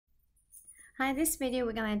Hi, this video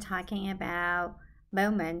we're going to be talking about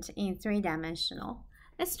moment in three-dimensional.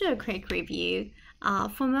 Let's do a quick review.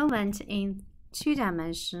 For moment in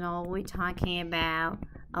two-dimensional, we're talking about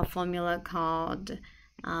a formula called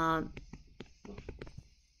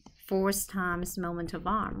force times moment of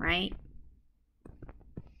arm, right?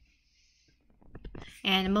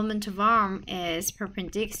 And moment of arm is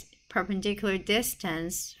perpendicular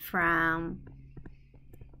distance from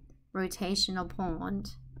rotational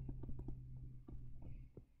point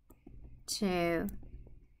to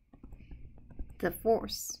the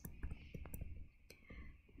force.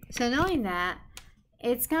 So knowing that,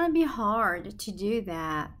 it's going to be hard to do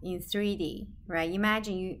that in 3D, right?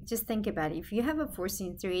 Imagine, you just think about it. If you have a force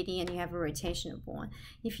in 3D and you have a rotational point,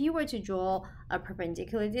 if you were to draw a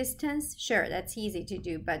perpendicular distance, sure, that's easy to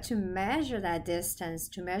do. But to measure that distance,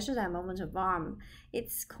 to measure that moment of arm,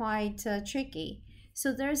 it's quite tricky.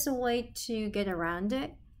 So there's a way to get around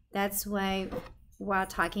it. That's why we're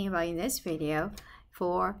talking about in this video.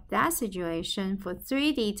 For that situation, for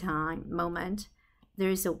 3D time moment,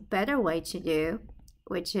 there's a better way to do,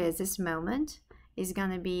 which is this moment is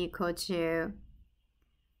going to be equal to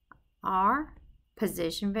R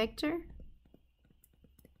position vector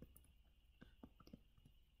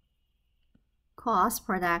cross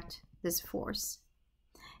product this force.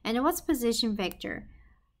 And what's position vector?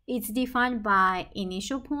 It's defined by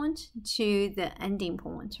initial point to the ending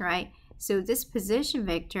point, right? So this position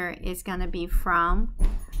vector is going to be from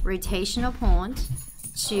rotational point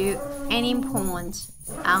to ending point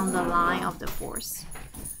on the line of the force,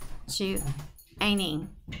 to ending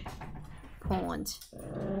point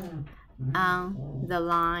on the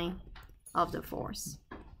line of the force.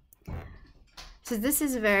 So this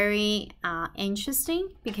is very interesting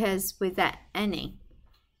because with that ending.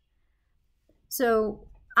 So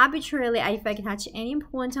arbitrarily, if I can touch any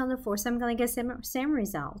point on the force, I'm going to get same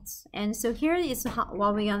results. And so here is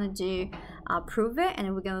what we're going to do, prove it,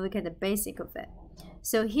 and we're going to look at the basic of it.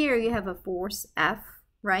 So here you have a force F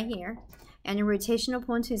right here, and the rotational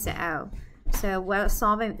point is O. So we're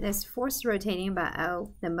solving this force rotating by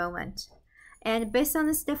O, the moment. And based on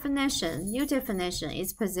this definition, new definition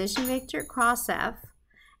is position vector cross F,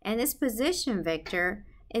 and this position vector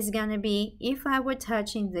is going to be if I were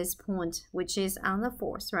touching this point, which is on the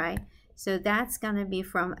force, right? So that's going to be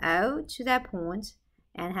from O to that point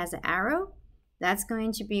and has an arrow. That's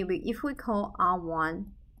going to be, if we call R1.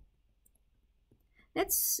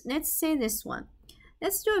 Let's say this one.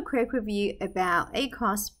 Let's do a quick review about A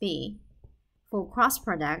cross B for cross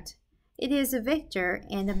product. It is a vector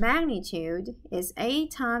and the magnitude is A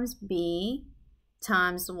times B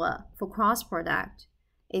times what? For cross product,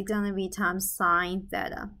 it's going to be times sine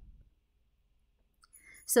theta.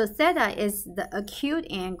 So theta is the acute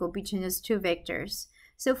angle between those two vectors.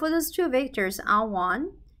 So for those two vectors,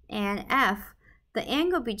 R1 and F, the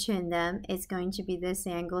angle between them is going to be this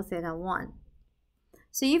angle theta 1.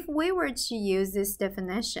 So if we were to use this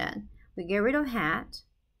definition, we get rid of hat.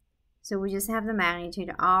 So we just have the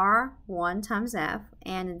magnitude R1 times F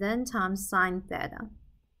and then times sine theta.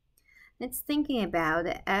 Let's thinking about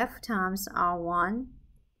it. F times R1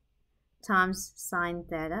 times sine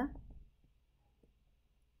theta.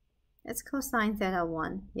 Let's call sine theta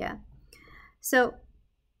 1, yeah. So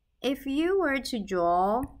if you were to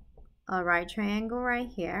draw a right triangle right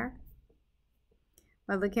here,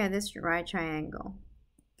 well, look at this right triangle.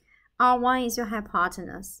 R1 is your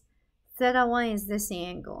hypotenuse. Theta 1 is this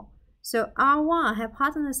angle. So R1,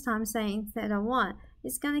 hypotenuse times sine theta 1,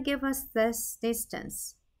 is going to give us this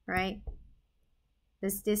distance, right?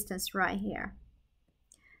 This distance right here.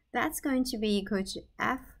 That's going to be equal to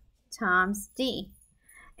F times D.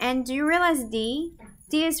 And do you realize D?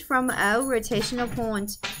 D is from O, rotational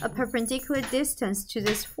point, a perpendicular distance to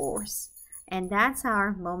this force. And that's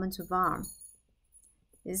our moment of arm.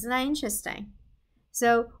 Isn't that interesting?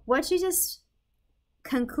 So what you just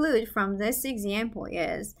conclude from this example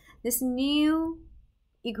is this new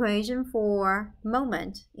equation for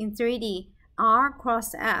moment in 3D, R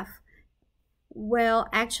cross F, will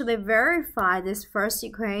actually verify this first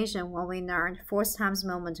equation when we learned force times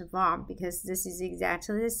moment of arm, because this is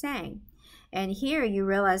exactly the same. And here you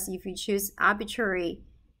realize if you choose arbitrary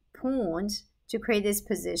point to create this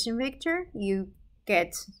position vector, you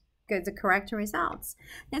get the correct results.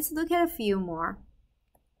 Let's look at a few more.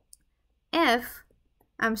 If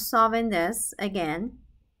I'm solving this again,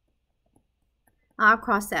 R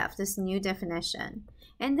cross F, this new definition,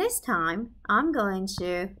 and this time I'm going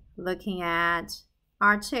to looking at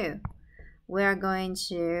R2. We're going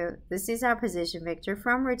to, this is our position vector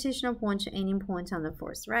from rotational point to ending point on the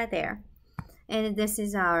force right there. And this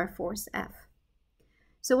is our force F.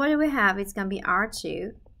 So what do we have? It's going to be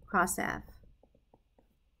R2 cross F.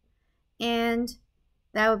 and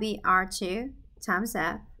that will be R2 times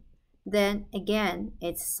F. Then again,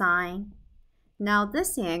 it's sine. Now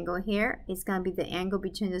this angle here is going to be the angle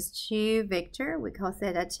between those two vectors. We call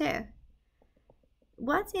theta 2.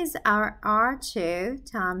 What is our R2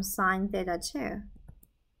 times sine theta 2?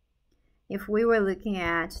 If we were looking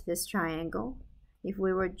at this triangle, if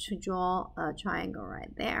we were to draw a triangle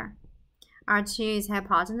right there, R2 is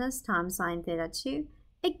hypotenuse times sine theta 2.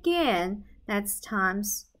 Again, that's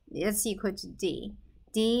equal to D.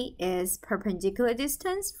 D is perpendicular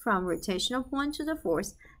distance from rotational point to the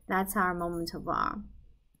force. That's our moment of arm.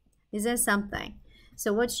 Is that something?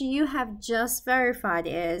 So what you have just verified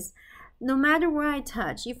is, no matter where I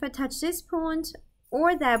touch, if I touch this point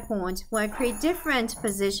or that point, when I create different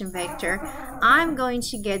position vector, I'm going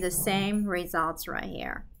to get the same results right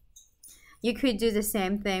here. You could do the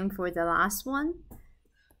same thing for the last one.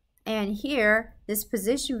 And here, this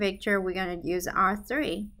position vector, we're going to use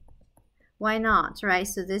R3. Why not, right?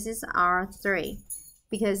 So this is R3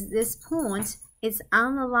 because this point is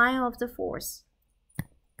on the line of the force.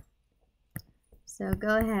 So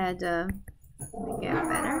go ahead, make it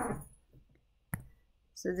better.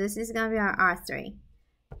 So this is going to be our R3.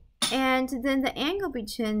 And then the angle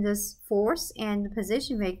between this force and the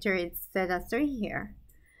position vector is theta 3 here.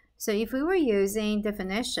 So if we were using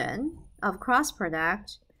definition of cross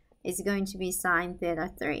product, it's going to be sine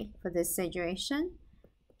theta 3 for this situation.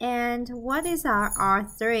 And what is our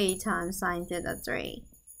R3 times sine theta 3?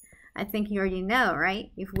 I think you already know,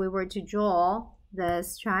 right? If we were to draw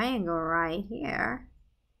this triangle right here,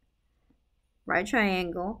 right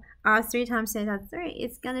triangle, R3 times theta 3,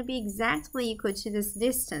 it's going to be exactly equal to this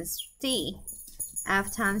distance, D,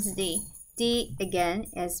 F times D. D, again,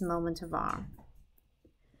 is moment of arm.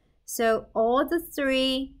 So all the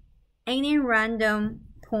three any random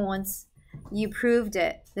points, you proved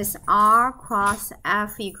it. This R cross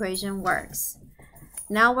F equation works.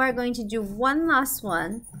 Now we're going to do one last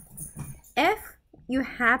one. If you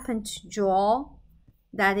happen to draw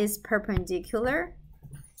that is perpendicular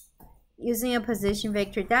using a position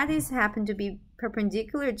vector that is happen to be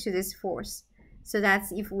perpendicular to this force, so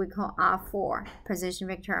that's if we call R4, position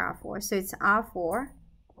vector R4. So it's R4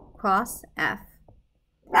 cross F.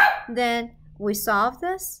 Then we solve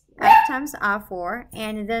this, F times R4,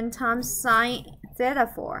 and then times sine theta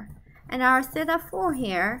 4. And our theta 4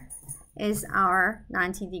 here is our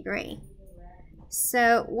 90 degree.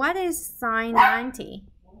 So what is sine 90?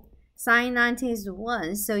 Sine 90 is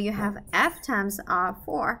 1, so you have F times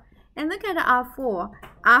R4. And look at R4.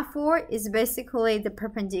 R4 is basically the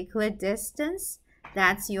perpendicular distance.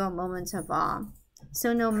 That's your moment of arm.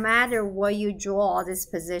 So no matter what you draw this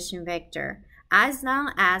position vector, as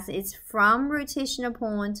long as it's from rotational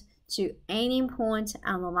point to any point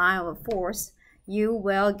on the line of force, you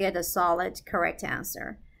will get a solid correct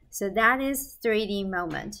answer. So that is 3D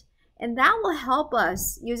moment. And that will help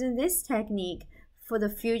us using this technique for the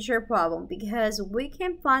future problem because we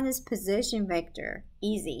can find this position vector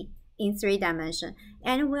easy in 3 dimensions.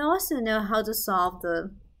 And we also know how to solve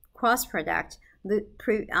the cross product.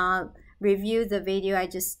 Review the video I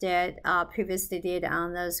just previously did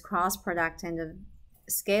on those cross product and the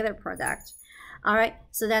scalar product. All right,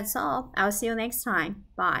 so that's all. I'll see you next time.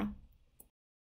 Bye.